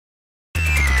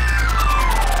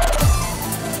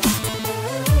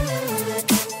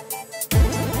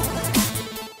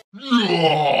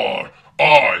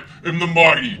the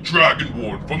mighty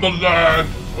Dragonborn from the land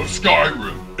of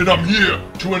Skyrim, and I'm here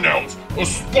to announce a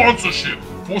sponsorship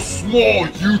for small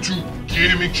YouTube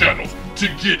gaming channels to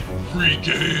get free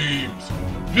games.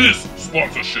 This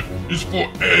sponsorship is for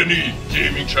any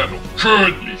gaming channel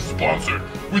currently sponsored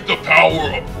with the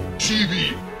Power Up TV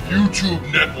YouTube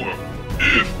network.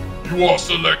 If you are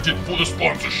selected for the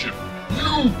sponsorship,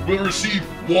 you will receive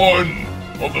one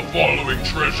of the following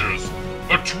treasures: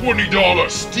 a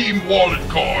 $20 Steam wallet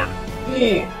card,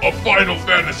 or a Final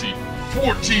Fantasy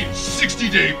XIV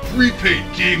 60-day prepaid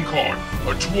game card,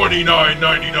 a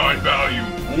 $29.99 value,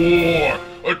 or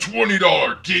a $20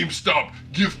 Gamestop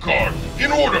gift card.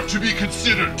 In order to be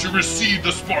considered to receive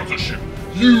the sponsorship,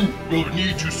 you will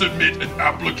need to submit an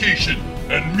application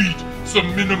and meet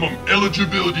some minimum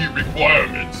eligibility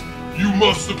requirements. You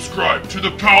must subscribe to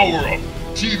the Power Up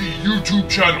TV YouTube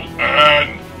channel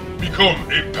and become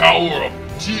a Power Up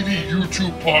TV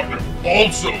YouTube partner.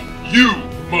 Also, you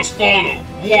must follow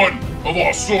one of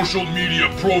our social media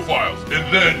profiles and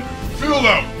then fill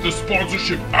out the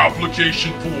sponsorship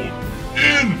application form.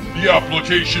 In the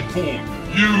application form,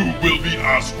 you will be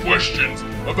asked questions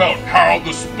about how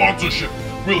the sponsorship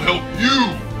will help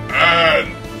you and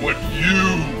what you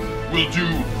will do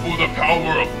for the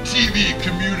Power Up TV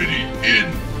community in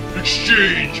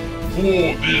exchange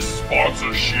for this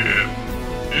sponsorship.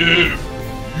 If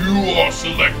you are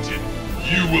selected,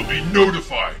 you will be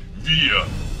notified via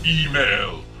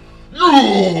email.